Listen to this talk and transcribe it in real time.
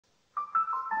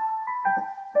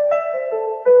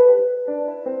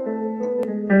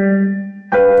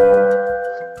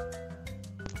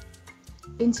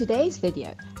In today's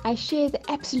video, I share the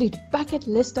absolute bucket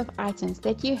list of items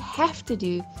that you have to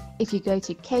do if you go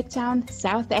to Cape Town,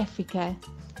 South Africa.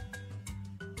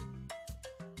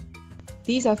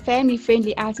 These are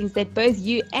family-friendly outings that both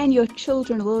you and your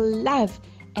children will love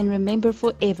and remember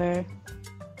forever.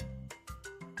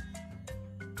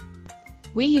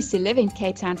 We used to live in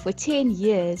Cape Town for 10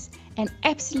 years and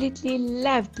absolutely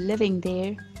loved living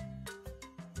there.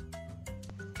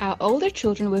 Our older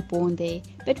children were born there,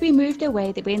 but we moved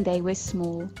away when they were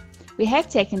small. We have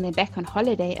taken them back on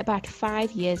holiday about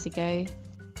 5 years ago.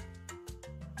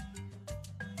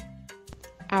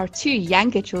 Our 2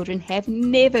 younger children have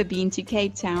never been to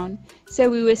Cape Town, so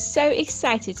we were so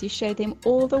excited to show them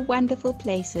all the wonderful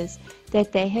places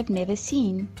that they have never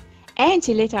seen, and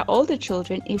to let our older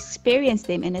children experience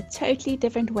them in a totally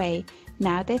different way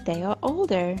now that they are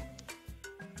older.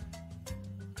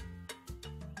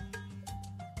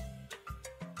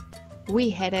 We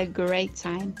had a great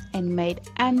time and made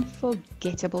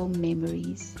unforgettable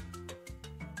memories.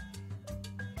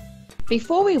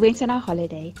 Before we went on our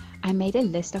holiday, I made a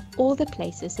list of all the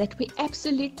places that we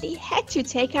absolutely had to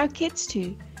take our kids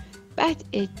to. But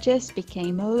it just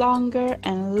became longer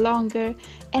and longer,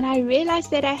 and I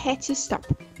realized that I had to stop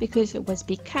because it was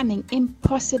becoming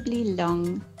impossibly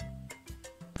long.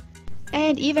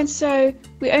 And even so,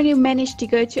 we only managed to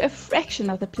go to a fraction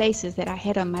of the places that I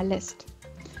had on my list.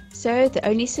 So the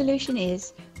only solution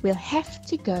is we'll have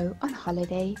to go on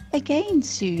holiday again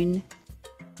soon.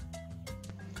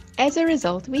 As a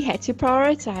result, we had to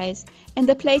prioritize, and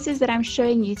the places that I'm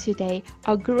showing you today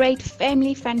are great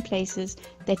family fun places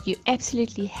that you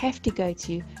absolutely have to go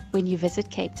to when you visit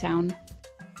Cape Town.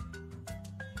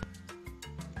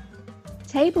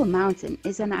 Table Mountain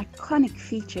is an iconic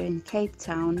feature in Cape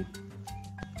Town.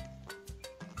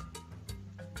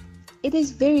 It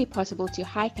is very possible to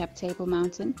hike up Table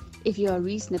Mountain if you are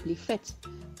reasonably fit,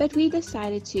 but we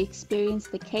decided to experience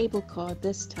the cable car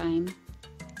this time.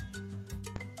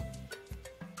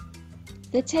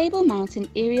 The Table Mountain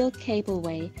Aerial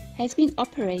Cableway has been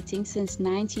operating since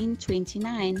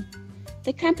 1929.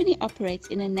 The company operates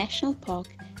in a national park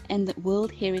and the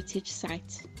World Heritage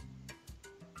Site.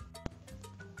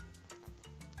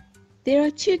 There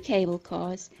are 2 cable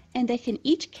cars and they can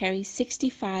each carry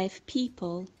 65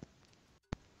 people.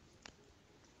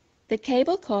 The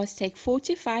cable cars take 4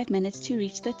 to 5 minutes to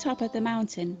reach the top of the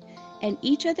mountain, and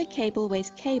each of the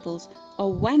cableway's cables are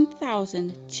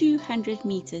 1,200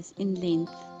 meters in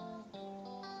length.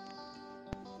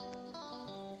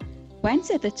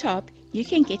 Once at the top, you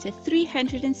can get a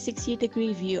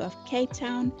 360-degree view of Cape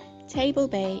Town, Table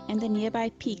Bay and the nearby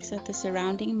peaks of the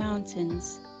surrounding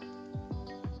mountains.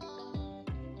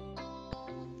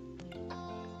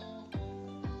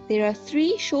 There are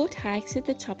 3 short hikes at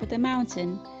the top of the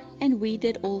mountain, and we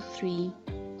did all 3.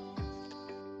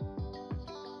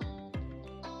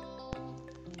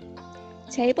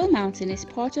 Table Mountain is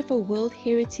part of a World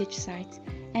Heritage Site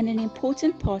and an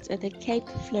important part of the Cape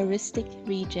Floristic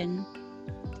region.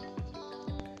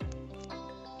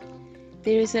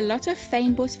 There is a lot of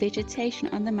fynbos vegetation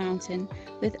on the mountain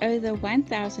with over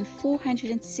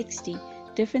 1,460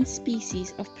 different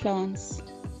species of plants.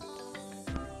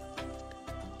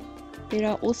 There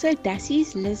are also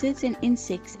dassies, lizards and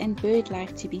insects and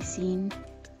birdlife to be seen.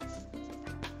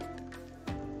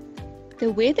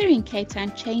 The weather in Cape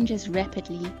Town changes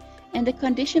rapidly, and the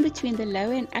condition between the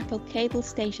lower and upper cable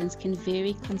stations can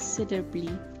vary considerably.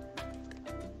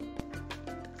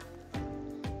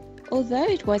 Although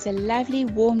it was a lovely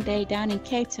warm day down in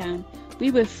Cape Town,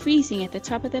 we were freezing at the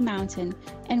top of the mountain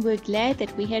and were glad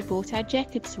that we had brought our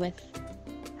jackets with.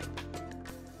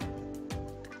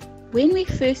 When we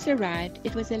first arrived,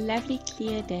 it was a lovely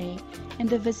clear day and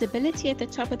the visibility at the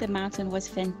top of the mountain was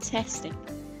fantastic.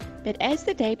 But as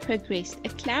the day progressed, a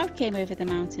cloud came over the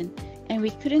mountain and we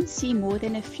couldn't see more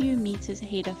than a few meters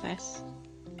ahead of us.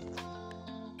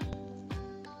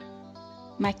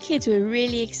 My kids were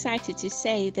really excited to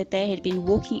say that they had been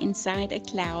walking inside a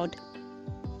cloud.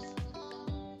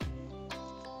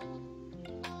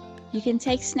 You can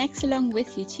take snacks along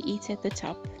with you to eat at the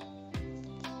top.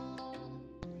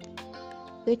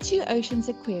 The Two Oceans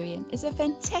Aquarium is a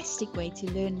fantastic way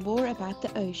to learn more about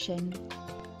the ocean.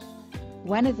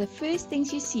 One of the first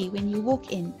things you see when you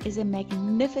walk in is a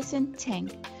magnificent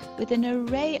tank with an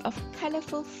array of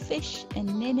colorful fish,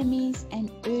 anemones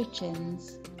and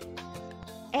urchins.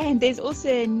 And there's also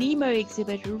a Nemo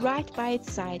exhibit right by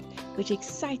its side, which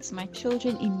excites my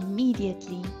children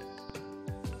immediately.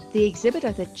 The exhibit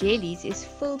of the jellies is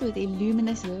filled with a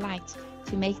luminous light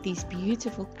to make these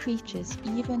beautiful creatures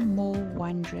even more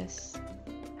wondrous.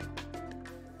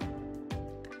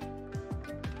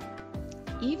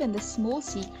 Even the small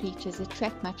sea creatures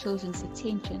attract my children's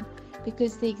attention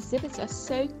because the exhibits are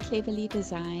so cleverly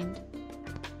designed.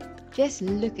 Just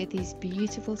look at these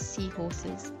beautiful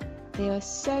seahorses. They are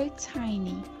so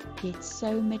tiny, yet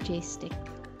so majestic.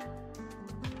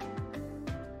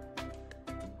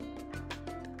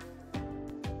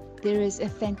 There is a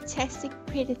fantastic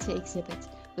predator exhibit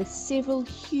with several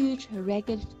huge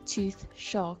ragged-toothed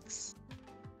sharks.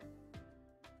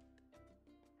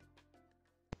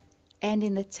 And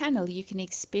in the tunnel you can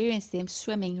experience them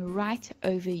swimming right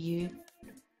over you.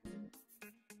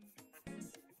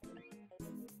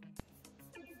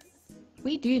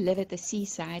 We do live at the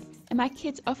seaside, and my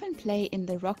kids often play in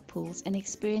the rock pools and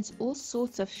experience all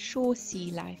sorts of shore sea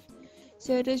life.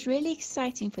 So it was really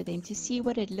exciting for them to see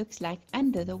what it looks like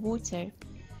under the water,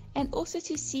 and also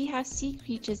to see how sea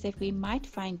creatures that we might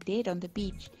find dead on the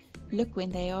beach look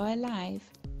when they are alive.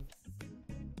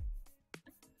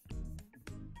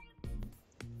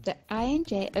 The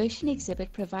I&J Ocean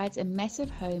exhibit provides a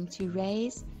massive home to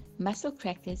rays, mussel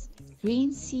crackers,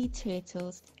 green sea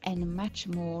turtles, and much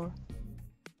more.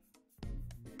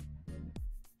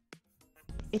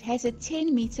 It has a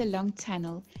 10-meter long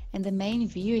tunnel, and the main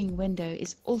viewing window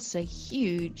is also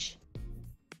huge.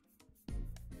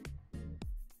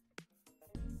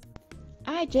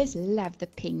 I just love the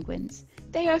penguins.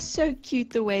 They are so cute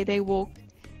the way they walk,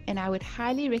 and I would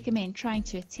highly recommend trying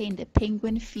to attend a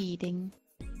penguin feeding.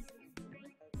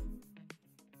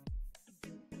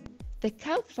 The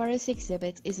kelp forest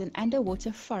exhibit is an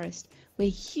underwater forest where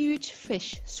huge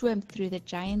fish swim through the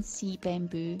giant sea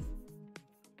bamboo.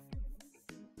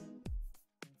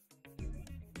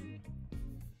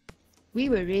 We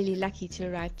were really lucky to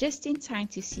arrive just in time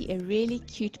to see a really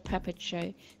cute puppet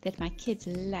show that my kids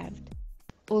loved.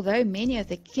 Although many of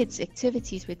the kids'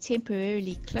 activities were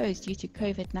temporarily closed due to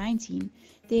COVID-19,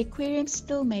 the aquarium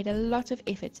still made a lot of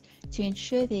effort to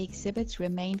ensure the exhibits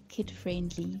remained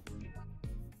kid-friendly.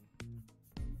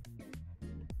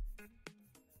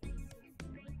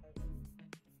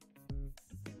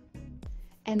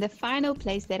 And the final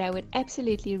place that I would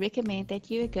absolutely recommend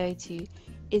that you go to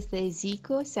is the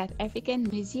Iziko South African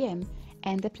Museum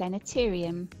and the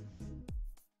Planetarium.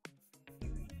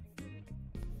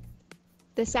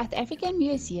 The South African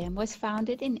Museum was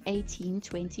founded in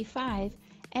 1825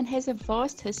 and has a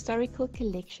vast historical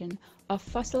collection of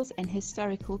fossils and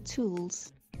historical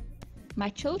tools. My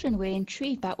children were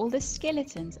intrigued by all the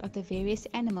skeletons of the various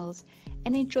animals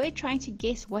and enjoyed trying to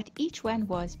guess what each one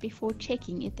was before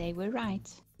checking if they were right.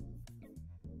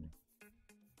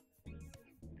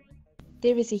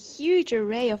 There is a huge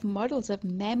array of models of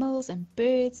mammals and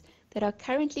birds that are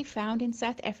currently found in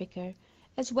South Africa,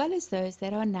 as well as those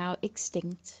that are now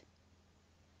extinct.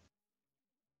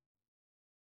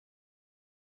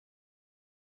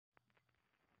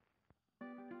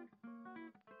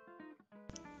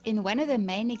 In one of the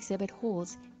main exhibit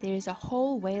halls, there is a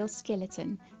whole whale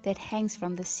skeleton that hangs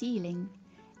from the ceiling,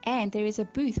 and there is a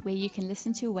booth where you can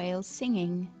listen to whales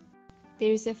singing.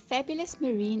 There is a fabulous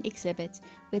marine exhibit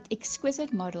with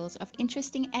exquisite models of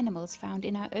interesting animals found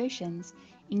in our oceans,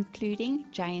 including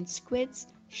giant squids,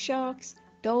 sharks,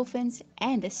 dolphins,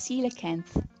 and a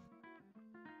coelacanth.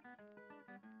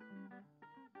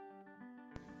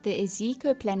 The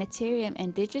Iziko Planetarium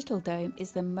and Digital Dome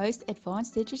is the most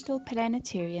advanced digital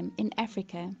planetarium in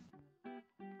Africa.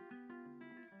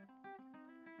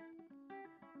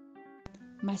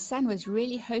 My son was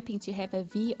really hoping to have a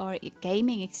VR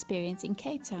gaming experience in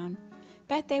Cape Town,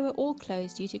 but they were all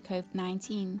closed due to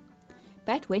COVID-19.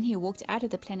 But when he walked out of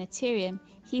the planetarium,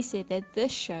 he said that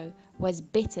this show was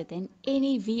better than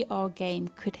any VR game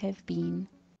could have been.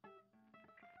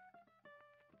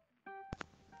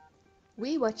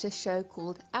 We watched a show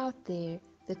called Out There,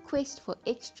 The Quest for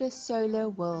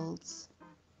Extrasolar Worlds.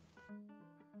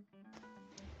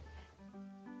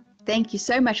 Thank you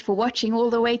so much for watching all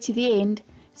the way to the end.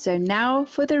 So now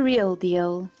for the real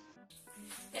deal.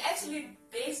 The absolute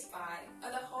best buy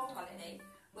of the whole holiday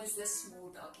was this small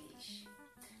dog leash.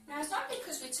 Now it's not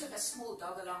because we took a small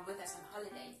dog along with us on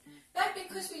holiday, but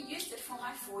because we used it for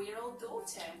my 4-year-old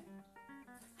daughter.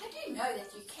 I do know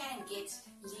that you can get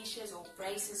leashes or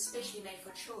braces specially made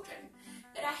for children,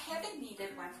 but I haven't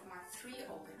needed one for my 3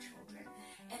 older children.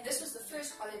 And this was the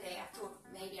first holiday I thought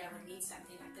maybe I would need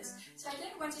something like this. So I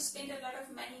didn't want to spend a lot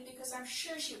of money because I'm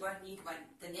sure she won't need one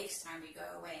the next time we go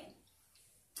away.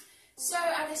 So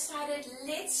I decided,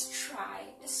 let's try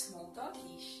a small dog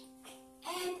leash.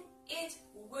 And it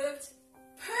worked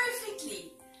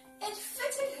perfectly. It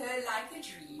fitted her like a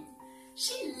dream.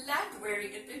 She loved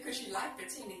wearing it because she liked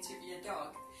pretending to be a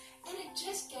dog. And it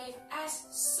just gave us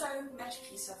so much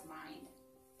peace of mind.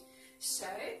 So,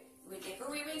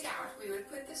 whenever we went out, we would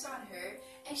put this on her,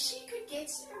 and she could get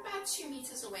about 2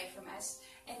 meters away from us,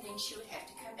 and then she would have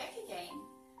to come back again.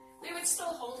 We would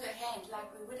still hold her hand like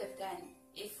we would have done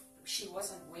if she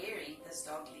wasn't wearing this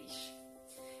dog leash.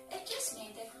 It just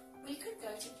meant that we could go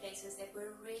to places that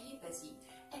were really busy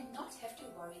and not have to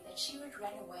worry that she would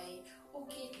run away or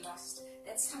get lost,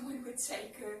 that someone would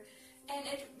take her. And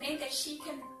it meant that she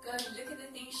can go and look at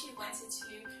the things she wanted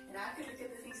to, and I could look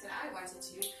at the things that I wanted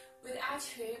to, without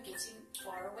her getting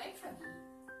far away from me.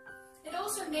 It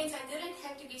also meant I didn't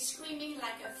have to be screaming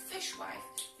like a fishwife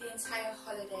the entire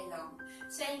holiday long,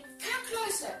 saying, "Come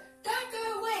closer, don't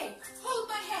go away, hold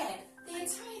my hand," the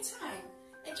entire time.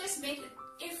 It just meant that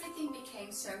everything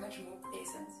became so much more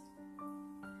pleasant.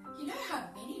 You know how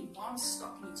many moms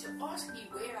stop me to ask me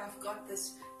where I've got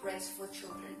this brace for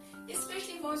children,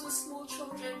 especially moms with small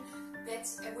children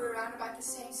that were around about the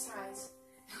same size.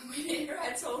 And whenever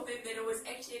I told them that it was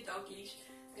actually a dog leash,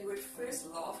 they would first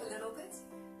laugh a little bit,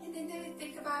 and then they would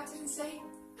think about it and say,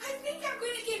 "I think I'm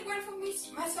going to get one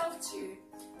for myself too,"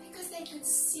 because they could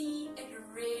see it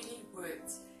really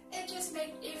worked. It just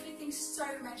made everything so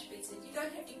much better. You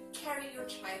don't have to carry your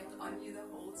child on you the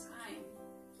whole time.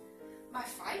 My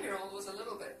 5-year-old was a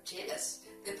little bit jealous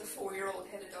that the 4-year-old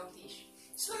had a dog leash.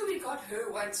 So we got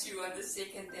her one too on the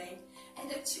second day, and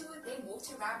the two of them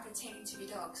walked around pretending to be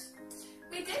dogs.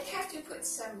 We did have to put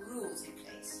some rules in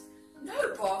place.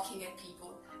 No barking at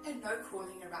people and no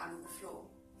crawling around on the floor.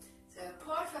 So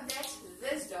apart from that,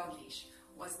 this dog leash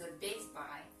was the best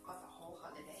buy of the whole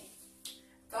holiday.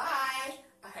 Bye!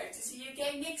 I hope to see you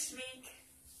again next week.